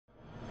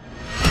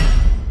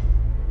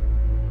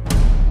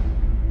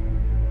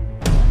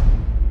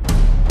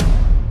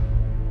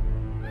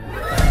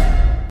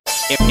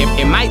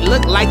might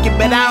look like it,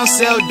 but I don't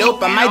sell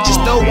dope. I might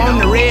just throw on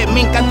the red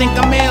mink, I think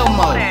I'm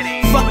Elmo.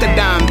 Fuck a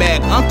dime bag,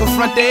 uncle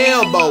front the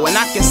elbow, and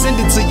I can send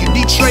it to you,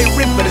 Detroit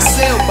Ripper, the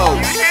sailboat.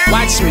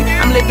 Watch me,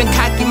 I'm living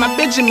cocky, my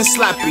Benjamin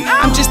sloppy.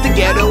 I'm just a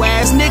ghetto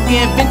ass nigga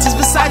in vintage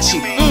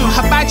Versace.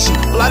 Hibachi,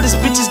 all this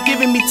bitches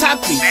giving me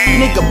toppy.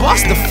 Nigga,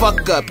 boss the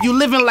fuck up, you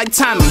living like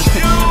Tommy.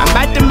 I'm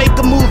about to make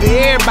a movie,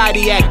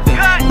 everybody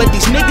acting, but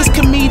these niggas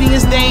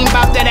comedians, they ain't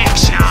about that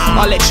action.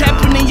 All that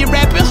trapping and you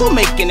rapping, who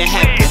making it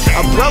happen?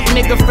 A broke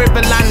nigga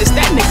frivolous,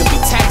 that nigga be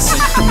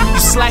taxing. You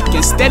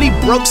slacking, steady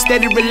broke,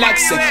 steady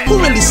relaxing. Who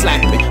really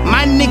slapping?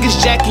 My niggas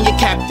jacking your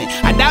captain.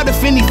 I doubt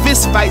if any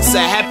fist fights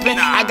are happen.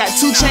 I got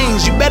 2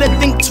 chains, you better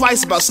think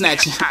twice about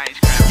snatching.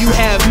 You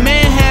have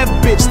man, have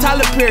bitch,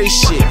 Tyler Perry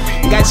shit.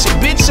 Got your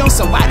bitch on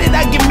some why did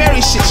I get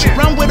married shit. She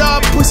run with all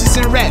pussies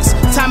and rats,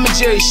 Tom and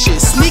Jerry shit.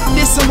 Sneak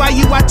this and while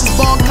you watch this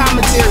ball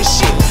commentary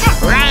shit.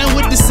 Riding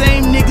with the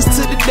same niggas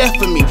to the death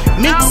of me.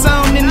 Mix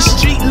on in the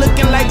street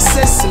looking like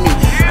sesame.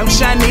 I'm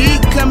trying to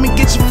eat, come and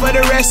get you for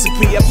the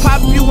recipe. I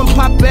pop you and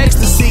pop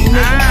ecstasy,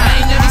 nigga.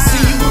 I ain't never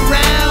seen you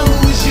around.